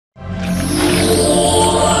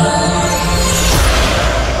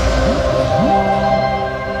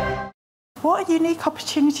what a unique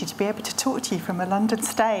opportunity to be able to talk to you from a London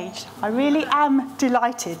stage. I really am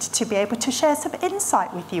delighted to be able to share some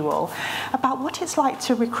insight with you all about what it's like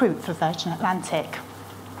to recruit for Virgin Atlantic.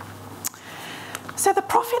 So the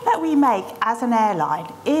profit that we make as an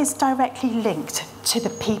airline is directly linked to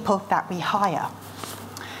the people that we hire.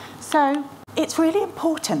 So it's really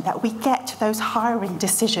important that we get those hiring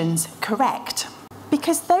decisions correct,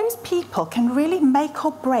 because those people can really make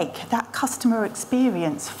or break that customer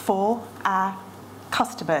experience for our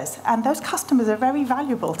customers, and those customers are very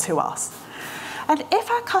valuable to us. And if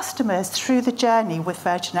our customers through the journey with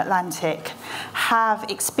Virgin Atlantic have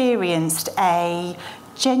experienced a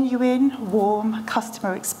genuine, warm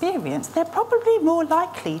customer experience, they're probably more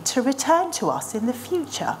likely to return to us in the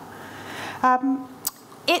future.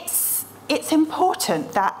 It's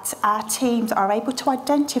important that our teams are able to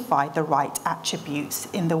identify the right attributes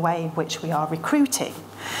in the way in which we are recruiting,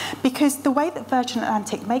 because the way that Virgin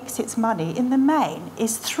Atlantic makes its money in the main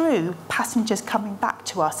is through passengers coming back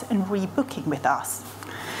to us and rebooking with us.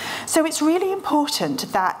 So it's really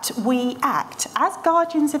important that we act as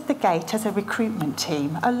guardians of the gate as a recruitment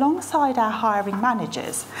team alongside our hiring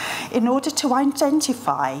managers in order to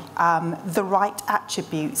identify the right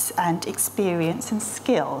attributes and experience and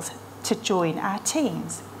skills to join our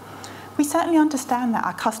teams. We certainly understand that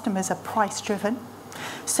our customers are price driven,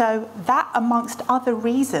 so that amongst other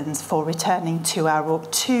reasons for returning to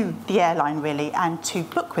the airline really and to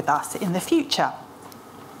book with us in the future.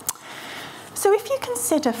 So if you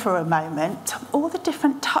consider for a moment all the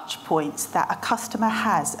different touch points that a customer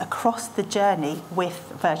has across the journey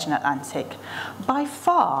with Virgin Atlantic, by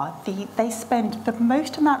far they spend the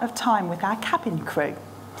most amount of time with our cabin crew.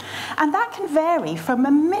 And that can vary from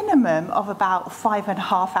a minimum of about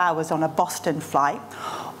 5.5 hours on a Boston flight,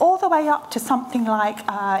 all the way up to something like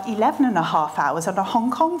 11.5 hours on a Hong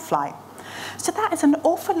Kong flight. So that is an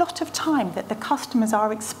awful lot of time that the customers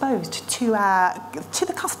are exposed to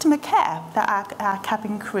the customer care that our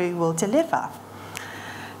cabin crew will deliver.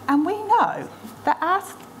 And we know that our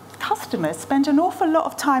customers spend an awful lot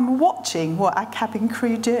of time watching what our cabin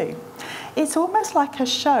crew do. It's almost like a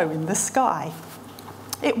show in the sky.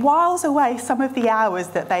 It whiles away some of the hours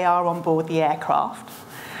that they are on board the aircraft.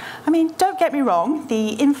 I mean, don't get me wrong, the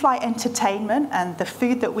in-flight entertainment and the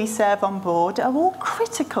food that we serve on board are all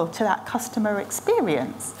critical to that customer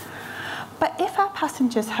experience. But if our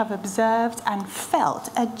passengers have observed and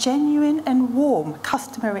felt a genuine and warm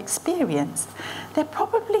customer experience, they're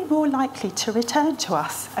probably more likely to return to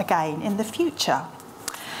us again in the future.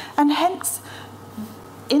 And hence,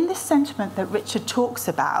 in this sentiment that Richard talks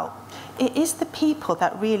about, it is the people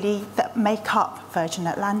that make up Virgin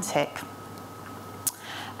Atlantic.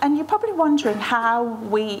 And you're probably wondering how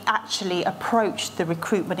we actually approach the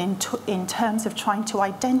recruitment in terms of trying to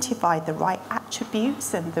identify the right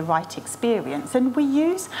attributes and the right experience. And we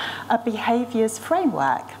use a behaviours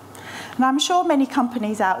framework. And I'm sure many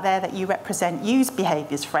companies out there that you represent use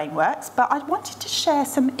behaviours frameworks, but I wanted to share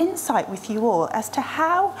some insight with you all as to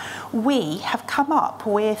how we have come up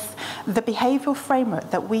with the behavioural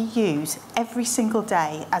framework that we use every single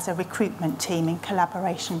day as a recruitment team in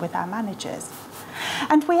collaboration with our managers.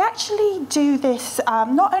 And we actually do this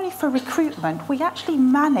not only for recruitment, we actually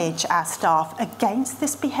manage our staff against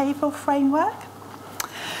this behavioural framework.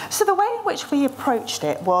 So the way in which we approached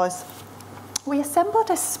it was we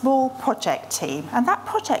assembled a small project team, and that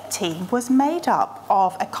project team was made up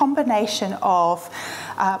of a combination of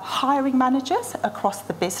hiring managers across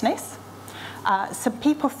the business, some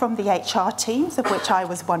people from the HR teams, of which I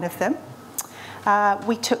was one of them.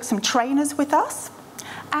 We took some trainers with us,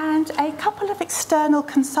 and a couple of external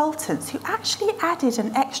consultants who actually added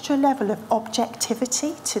an extra level of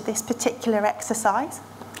objectivity to this particular exercise.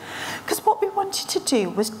 Because what we wanted to do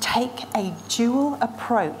was take a dual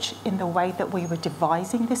approach in the way that we were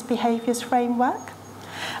devising this behaviours framework.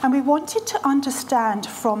 And we wanted to understand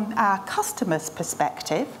from our customers'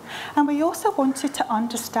 perspective, and we also wanted to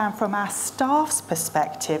understand from our staff's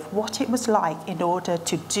perspective what it was like in order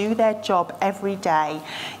to do their job every day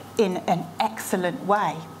in an excellent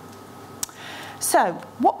way. So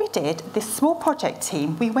what we did, this small project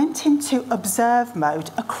team, we went into observe mode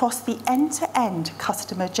across the end-to-end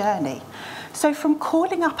customer journey. So from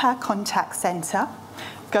calling up our contact centre,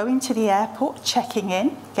 going to the airport, checking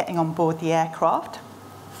in, getting on board the aircraft,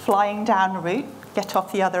 flying down route, get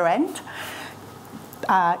off the other end,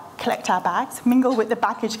 collect our bags, mingle with the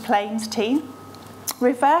baggage claims team,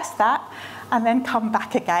 reverse that, and then come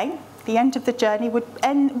back again. The end of the journey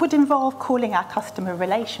would involve calling our customer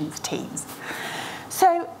relations teams.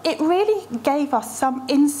 So it really gave us some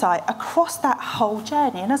insight across that whole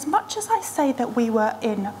journey. And as much as I say that we were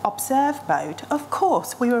in observe mode, of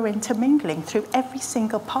course, we were intermingling through every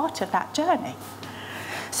single part of that journey.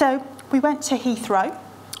 So we went to Heathrow.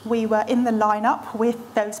 We were in the lineup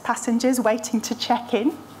with those passengers waiting to check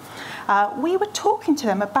in. We were talking to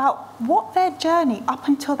them about what their journey up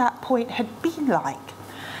until that point had been like.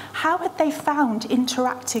 How had they found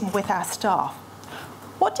interacting with our staff?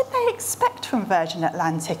 What did they expect from Virgin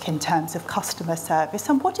Atlantic in terms of customer service,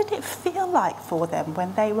 and what did it feel like for them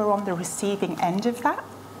when they were on the receiving end of that?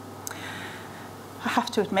 I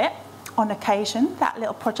have to admit, on occasion, that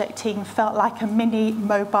little project team felt like a mini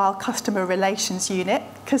mobile customer relations unit,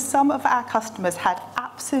 because some of our customers had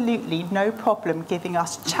absolutely no problem giving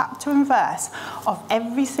us chapter and verse of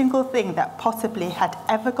every single thing that possibly had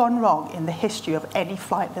ever gone wrong in the history of any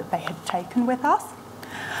flight that they had taken with us.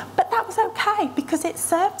 But that was okay, because it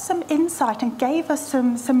served some insight and gave us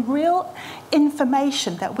some real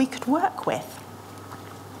information that we could work with.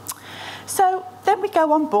 So then we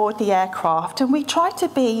go on board the aircraft and we try to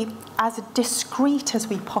be as discreet as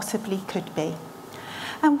we possibly could be.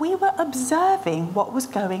 And we were observing what was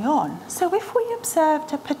going on. So if we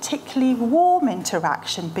observed a particularly warm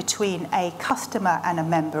interaction between a customer and a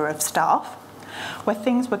member of staff, where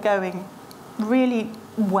things were going really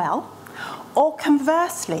well, or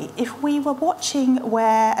conversely, if we were watching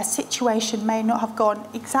where a situation may not have gone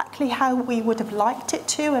exactly how we would have liked it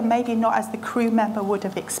to, and maybe not as the crew member would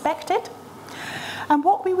have expected. And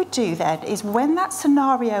what we would do then is, when that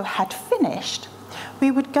scenario had finished,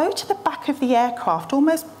 we would go to the back of the aircraft,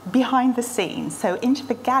 almost behind the scenes, so into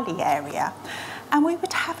the galley area, and we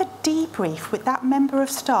would have a debrief with that member of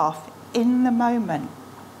staff in the moment.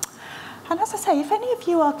 And as I say, if any of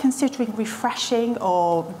you are considering refreshing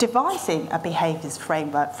or devising a behaviours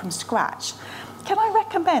framework from scratch, can I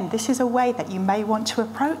recommend this is a way that you may want to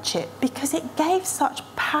approach it, because it gave such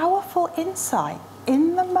powerful insight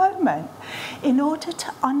in the moment in order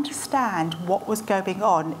to understand what was going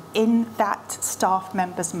on in that staff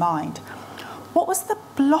member's mind. What was the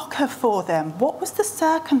blocker for them? What was the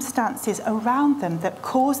circumstances around them that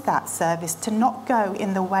caused that service to not go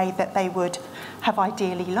in the way that they would have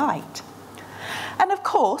ideally liked? And of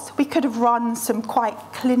course, we could have run some quite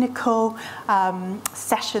clinical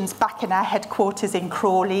sessions back in our headquarters in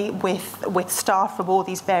Crawley with staff from all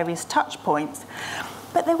these various touch points.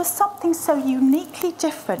 But there was something so uniquely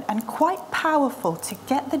different and quite powerful to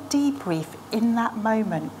get the debrief in that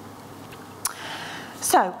moment.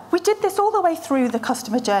 So we did this all the way through the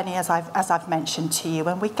customer journey, as I've mentioned to you,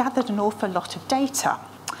 and we gathered an awful lot of data.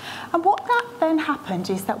 And what that then happened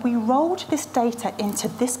is that we rolled this data into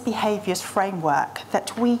this behaviours framework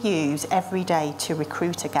that we use every day to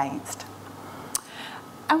recruit against.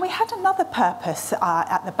 And we had another purpose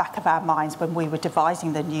at the back of our minds when we were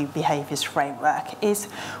devising the new behaviours framework, is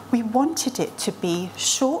we wanted it to be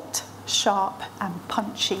short, sharp and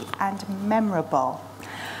punchy and memorable.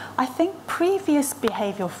 I think previous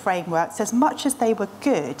behavioural frameworks, as much as they were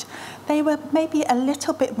good, they were maybe a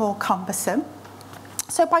little bit more cumbersome.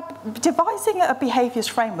 So by devising a behaviours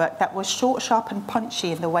framework that was short, sharp and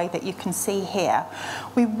punchy in the way that you can see here,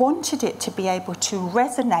 we wanted it to be able to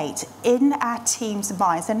resonate in our team's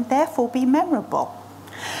minds and therefore be memorable.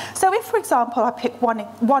 So if, for example, I pick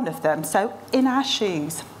one of them, so in our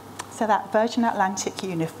shoes, so that Virgin Atlantic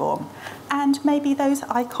uniform, and maybe those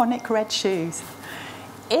iconic red shoes.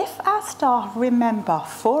 If our staff remember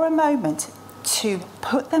for a moment to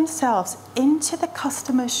put themselves into the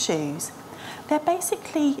customer's shoes, they're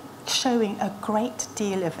basically showing a great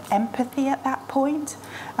deal of empathy at that point,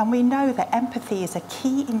 and we know that empathy is a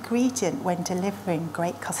key ingredient when delivering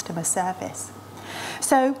great customer service.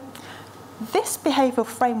 So this behavioural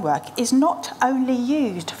framework is not only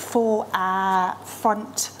used for our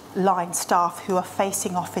front-line staff who are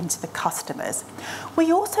facing off into the customers.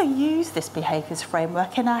 We also use this behaviours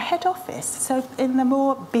framework in our head office, so in the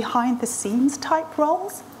more behind-the-scenes type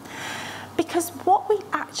roles. Because what we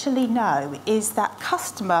actually know is that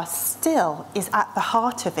customer still is at the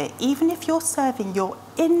heart of it. Even if you're serving your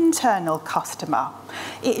internal customer,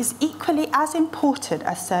 it is equally as important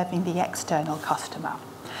as serving the external customer.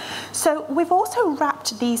 So we've also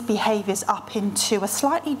wrapped these behaviours up into a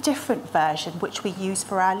slightly different version, which we use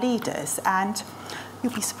for our leaders. And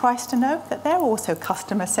you'll be surprised to know that they're also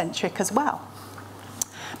customer-centric as well.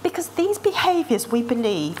 Because these behaviours, we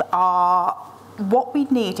believe, are what we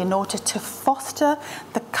need in order to foster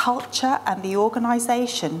the culture and the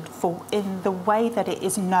organisation in the way that it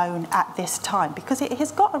is known at this time, because it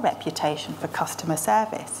has got a reputation for customer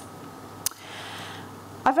service.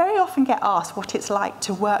 I very often get asked what it's like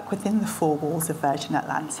to work within the four walls of Virgin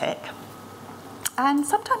Atlantic. And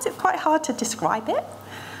sometimes it's quite hard to describe it.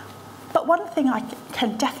 But one thing I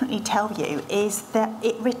can definitely tell you is that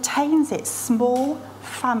it retains its small,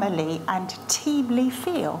 family and teamly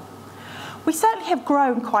feel. We certainly have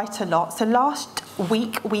grown quite a lot. So last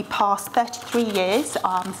week we passed 33 years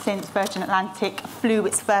since Virgin Atlantic flew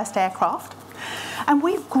its first aircraft. And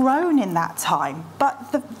we've grown in that time.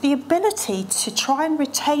 But the ability to try and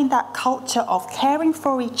retain that culture of caring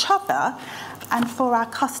for each other and for our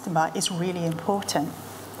customer is really important.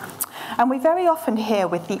 And we very often hear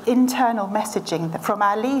with the internal messaging from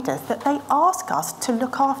our leaders that they ask us to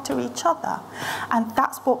look after each other. And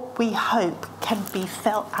that's what we hope can be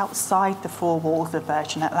felt outside the four walls of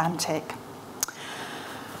Virgin Atlantic.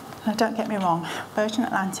 Now, don't get me wrong, Virgin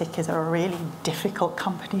Atlantic is a really difficult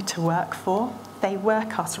company to work for. They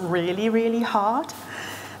work us really, really hard.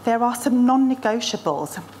 There are some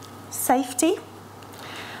non-negotiables: safety,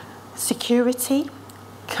 security,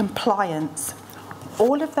 compliance.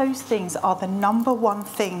 All of those things are the number one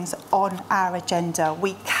things on our agenda.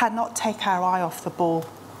 We cannot take our eye off the ball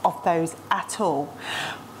of those at all.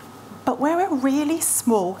 But we're a really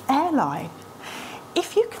small airline.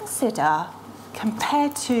 If you consider,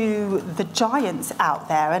 compared to the giants out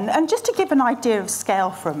there, and just to give an idea of scale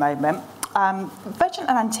for a moment, Virgin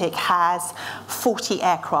Atlantic has 40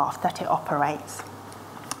 aircraft that it operates.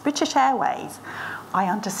 British Airways, I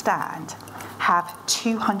understand, have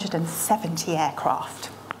 270 aircraft.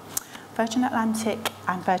 Virgin Atlantic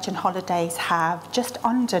and Virgin Holidays have just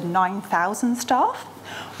under 9,000 staff,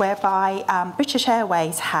 whereby British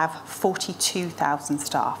Airways have 42,000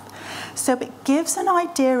 staff. So it gives an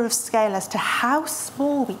idea of scale as to how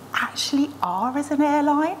small we actually are as an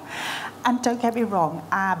airline. And don't get me wrong,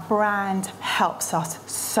 our brand helps us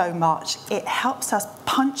so much. It helps us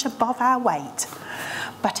punch above our weight.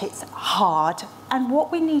 But it's hard. And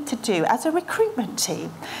what we need to do as a recruitment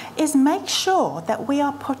team is make sure that we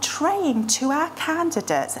are portraying to our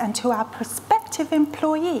candidates and to our prospective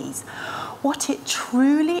employees what it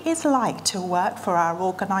truly is like to work for our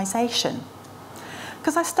organisation.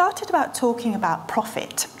 Because I started about talking about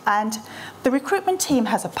profit, and the recruitment team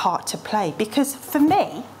has a part to play, because for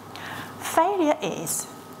me, failure is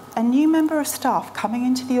a new member of staff coming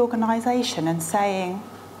into the organisation and saying,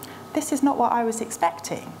 this is not what I was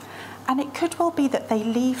expecting. And it could well be that they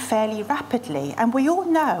leave fairly rapidly. And we all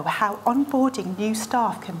know how onboarding new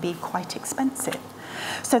staff can be quite expensive.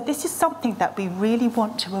 So this is something that we really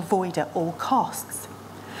want to avoid at all costs.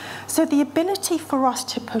 So the ability for us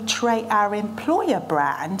to portray our employer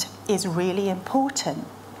brand is really important.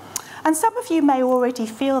 And some of you may already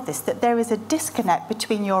feel this, that there is a disconnect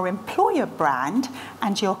between your employer brand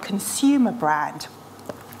and your consumer brand.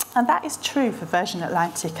 And that is true for Virgin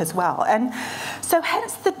Atlantic as well. And so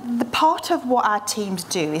hence the part of what our teams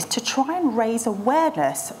do is to try and raise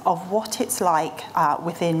awareness of what it's like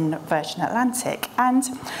within Virgin Atlantic. And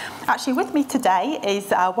actually with me today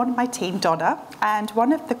is one of my team, Donna, and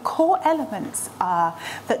one of the core elements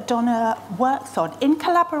that Donna works on in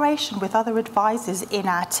collaboration with other advisors in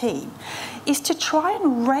our team is to try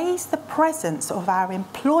and raise the presence of our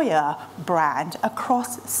employer brand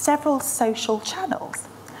across several social channels.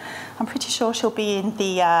 I'm pretty sure she'll be in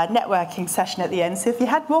the networking session at the end, so if you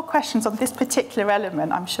had more questions on this particular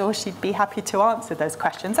element, I'm sure she'd be happy to answer those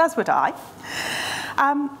questions, as would I.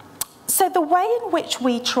 So the way in which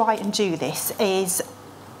we try and do this is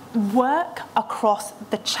work across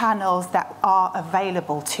the channels that are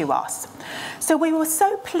available to us. So we were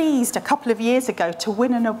so pleased a couple of years ago to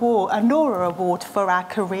win an award, a NORA award for our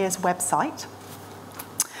careers website.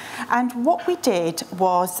 And what we did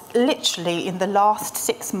was literally in the last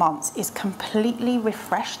 6 months is completely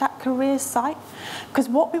refresh that careers site, because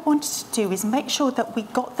what we wanted to do is make sure that we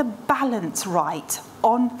got the balance right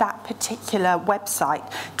on that particular website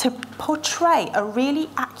to portray a really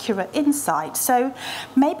accurate insight. So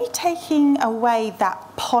maybe taking away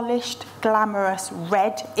that polished, glamorous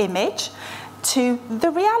red image to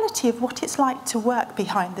the reality of what it's like to work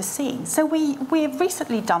behind the scenes. So we have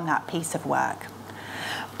recently done that piece of work.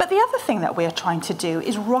 But the other thing that we're trying to do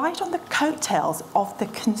is ride on the coattails of the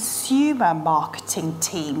consumer marketing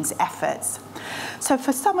team's efforts. So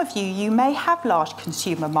for some of you, you may have large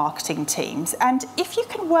consumer marketing teams, and if you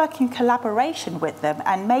can work in collaboration with them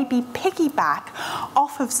and maybe piggyback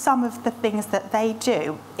off of some of the things that they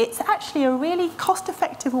do, it's actually a really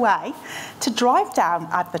cost-effective way to drive down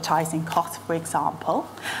advertising costs, for example,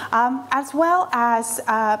 as well as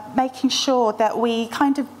making sure that we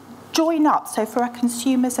kind of join up, so for our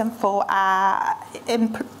consumers and for our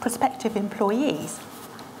prospective employees.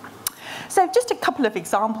 So just a couple of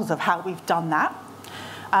examples of how we've done that.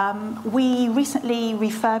 We recently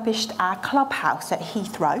refurbished our clubhouse at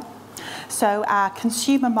Heathrow. So our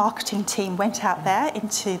consumer marketing team went out there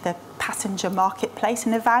into the passenger marketplace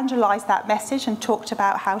and evangelized that message and talked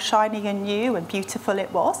about how shiny and new and beautiful it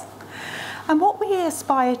was. And what we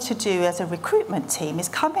aspire to do as a recruitment team is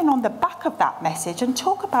come in on the back of that message and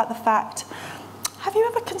talk about the fact, have you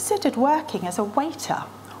ever considered working as a waiter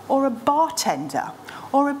or a bartender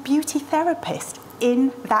or a beauty therapist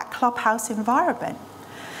in that clubhouse environment?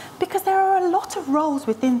 Because there are a lot of roles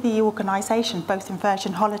within the organisation, both in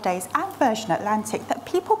Virgin Holidays and Virgin Atlantic, that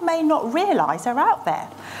people may not realise are out there.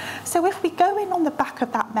 So if we go in on the back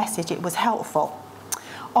of that message, it was helpful.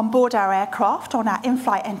 On board our aircraft, on our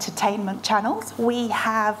in-flight entertainment channels, we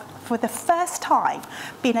have, for the first time,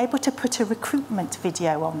 been able to put a recruitment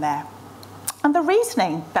video on there. And the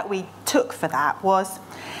reasoning that we took for that was,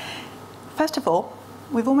 first of all,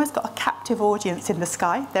 we've almost got a captive audience in the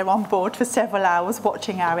sky. They're on board for several hours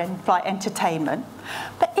watching our in-flight entertainment.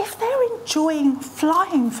 But if they're enjoying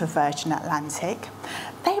flying for Virgin Atlantic,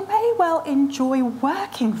 they may well enjoy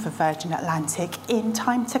working for Virgin Atlantic in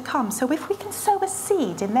time to come. So if we can sow a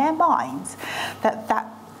seed in their minds that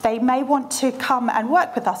they may want to come and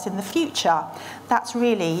work with us in the future, that's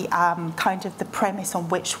really kind of the premise on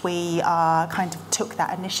which we kind of took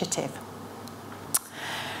that initiative.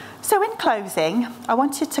 So in closing, I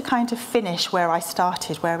wanted to kind of finish where I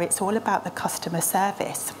started, where it's all about the customer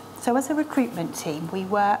service. So as a recruitment team, we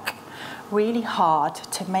work really hard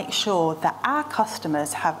to make sure that our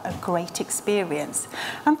customers have a great experience.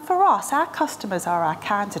 And for us, our customers are our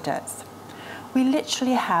candidates. We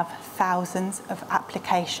literally have thousands of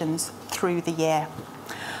applications through the year.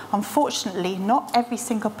 Unfortunately, not every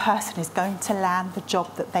single person is going to land the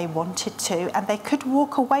job that they wanted to, and they could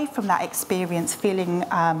walk away from that experience feeling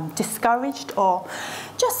discouraged or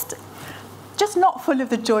just not full of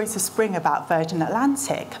the joys of spring about Virgin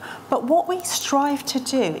Atlantic. But what we strive to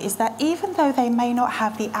do is that even though they may not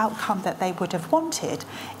have the outcome that they would have wanted,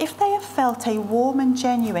 if they have felt a warm and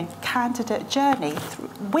genuine candidate journey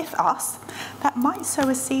with us, that might sow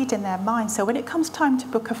a seed in their mind. So when it comes time to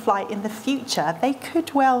book a flight in the future, they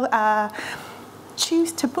could well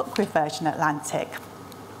choose to book with Virgin Atlantic.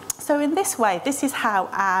 So in this way, this is how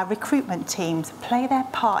our recruitment teams play their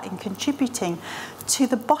part in contributing to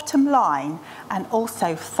the bottom line and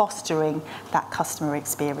also fostering that customer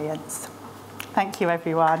experience. Thank you,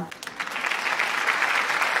 everyone.